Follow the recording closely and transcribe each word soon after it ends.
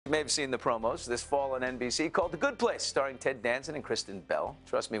You may have seen the promos this fall on NBC called The Good Place, starring Ted Danson and Kristen Bell.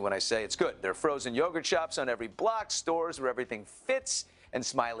 Trust me when I say it's good. There are frozen yogurt shops on every block, stores where everything fits, and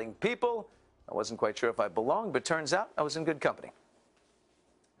smiling people. I wasn't quite sure if I belonged, but turns out I was in good company.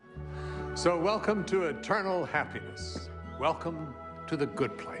 So welcome to eternal happiness. Welcome to The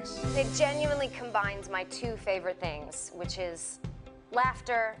Good Place. It genuinely combines my two favorite things, which is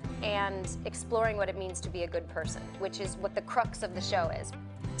laughter and exploring what it means to be a good person, which is what the crux of the show is.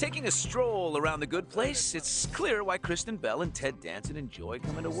 Taking a stroll around The Good Place, it's clear why Kristen Bell and Ted Danson enjoy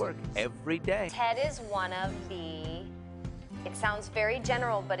coming to work every day. Ted is one of the, it sounds very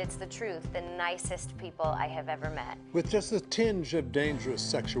general, but it's the truth, the nicest people I have ever met. With just a tinge of dangerous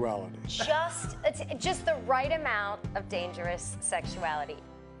sexuality. Just the right amount of dangerous sexuality.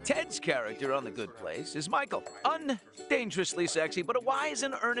 Ted's character on The Good Place is Michael, undangerously sexy, but a wise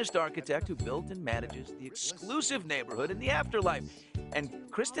and earnest architect who built and manages the exclusive neighborhood in the afterlife. And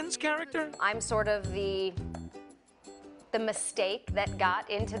Kristen's character? I'm sort of the mistake that got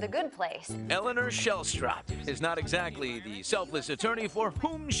into The Good Place. Eleanor Shellstrop is not exactly the selfless attorney for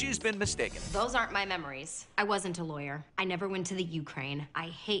whom she's been mistaken. Those aren't my memories. I wasn't a lawyer. I never went to the Ukraine. I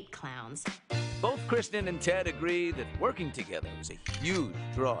hate clowns. Both Kristen and Ted agree that working together was a huge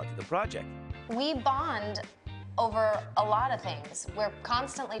draw to the project. We bond over a lot of things. We're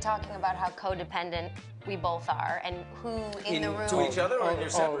constantly talking about how codependent we both are and who in the room. To each other or in your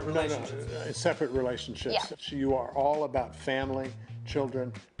separate relationships? No, separate relationships. Yeah. You are all about family,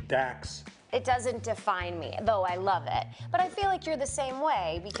 children, Dax. It doesn't define me, though I love it. But I feel like you're the same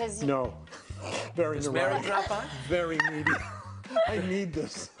way because No. Very Does neurotic. Mary drop by? Very needy. I need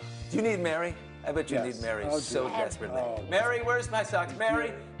this. Do you need Mary? I bet you Yes. need Mary Oh, so dear. desperately. Oh. Mary, where's my socks?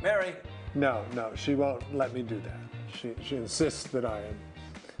 Mary, Mary. No, she won't let me do that. She insists that I am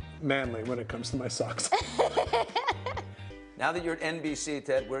manly when it comes to my socks. Now that you're at NBC,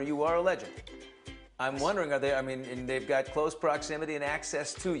 Ted, where you are a legend, I'm wondering, and they've got close proximity and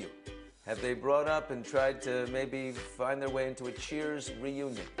access to you. Have they brought up and tried to maybe find their way into a Cheers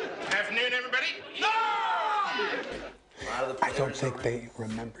reunion? Afternoon, everybody. No! I don't think they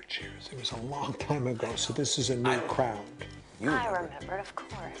remember Cheers. It was a long time ago, so this is a new crowd. I remember, of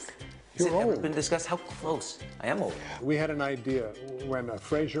course. Has it You're ever old. been discussed how close? I am old. We had an idea when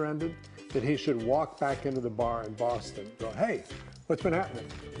Frasier ended that he should walk back into the bar in Boston, go, hey, what's been happening?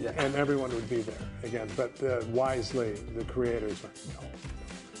 Yeah. And everyone would be there again. But wisely, the creators went, no,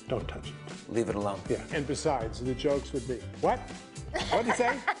 don't touch it. Leave it alone. Yeah. And besides, the jokes would be, what? What'd he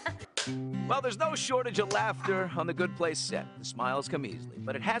say? Well, there's no shortage of laughter on The Good Place set. The smiles come easily,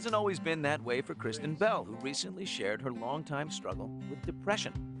 but it hasn't always been that way for Kristen Bell, who recently shared her longtime struggle with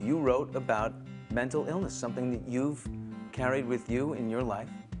depression. You wrote about mental illness, something that you've carried with you in your life,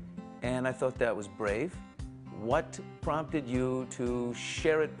 and I thought that was brave. What prompted you to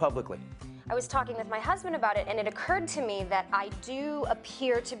share it publicly? I was talking with my husband about it, and it occurred to me that I do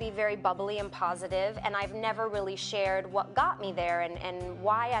appear to be very bubbly and positive, and I've never really shared what got me there and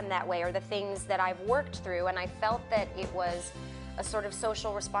why I'm that way or the things that I've worked through, and I felt that it was a sort of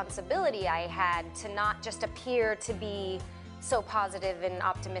social responsibility I had to not just appear to be so positive and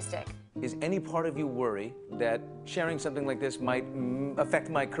optimistic. Is any part of you worry that sharing something like this might affect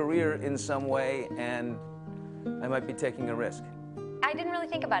my career in some way and I might be taking a risk? I didn't really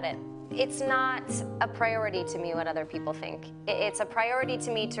think about it. It's not a priority to me what other people think. It's a priority to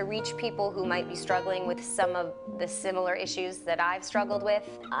me to reach people who might be struggling with some of the similar issues that I've struggled with.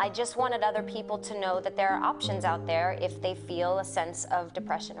 I just wanted other people to know that there are options out there if they feel a sense of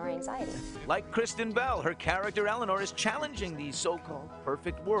depression or anxiety. Like Kristen Bell, her character Eleanor is challenging the so-called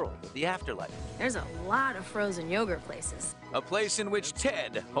perfect world of the afterlife. There's a lot of frozen yogurt places. A place in which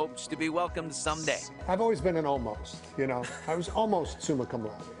Ted hopes to be welcomed someday. I've always been an almost, I was almost summa cum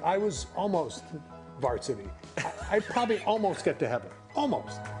laude. I was almost varsity. I probably almost get to heaven.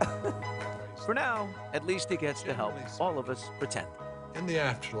 Almost. For now, at least he gets to help all of us pretend. In the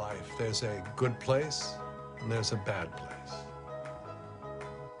afterlife, there's a good place and there's a bad place.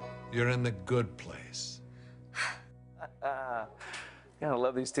 You're in the good place. I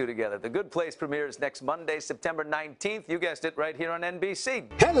love these two together. The Good Place premieres next Monday, September 19th. You guessed it, right here on NBC.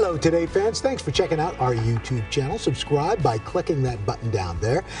 Hello, Today fans. Thanks for checking out our YouTube channel. Subscribe by clicking that button down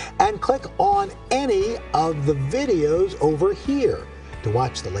there and click on any of the videos over here to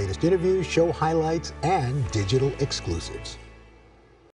watch the latest interviews, show highlights, and digital exclusives.